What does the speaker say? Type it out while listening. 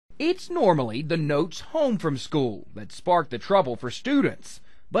It's normally the notes home from school that spark the trouble for students,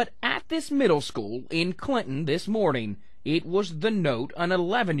 but at this middle school in Clinton this morning, it was the note an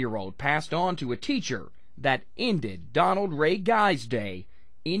 11-year-old passed on to a teacher that ended Donald Ray Guy's day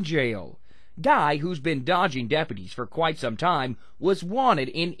in jail. Guy, who's been dodging deputies for quite some time, was wanted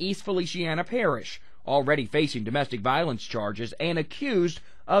in East Feliciana Parish, already facing domestic violence charges and accused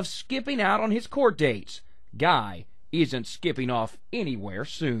of skipping out on his court dates. Guy isn't skipping off anywhere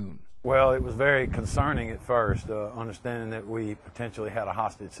soon. Well, it was very concerning at first, understanding that we potentially had a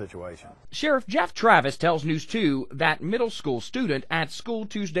hostage situation. Sheriff Jeff Travis tells News 2 that middle school student at school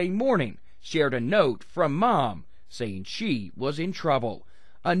Tuesday morning shared a note from Mom saying she was in trouble.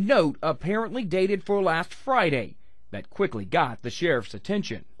 A note apparently dated for last Friday that quickly got the sheriff's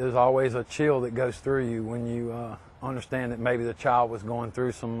attention. There's always a chill that goes through you when you understand that maybe the child was going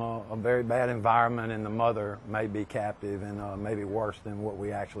through a very bad environment and the mother may be captive and maybe worse than what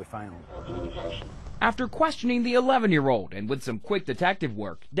we actually found. After questioning the 11-year-old and with some quick detective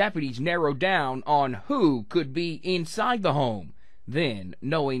work, deputies narrowed down on who could be inside the home. Then,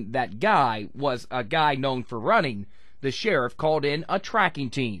 knowing that Guy was a guy known for running, the sheriff called in a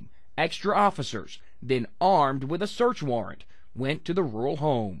tracking team, extra officers, then armed with a search warrant, went to the rural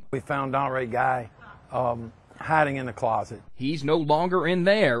home. We found Donald Ray Guy hiding in the closet. He's no longer in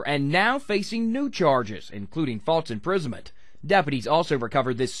there and now facing new charges, including false imprisonment. Deputies also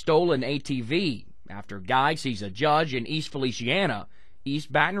recovered this stolen ATV after Guy sees a judge in East Feliciana.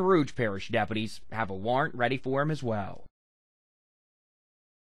 East Baton Rouge Parish deputies have a warrant ready for him as well.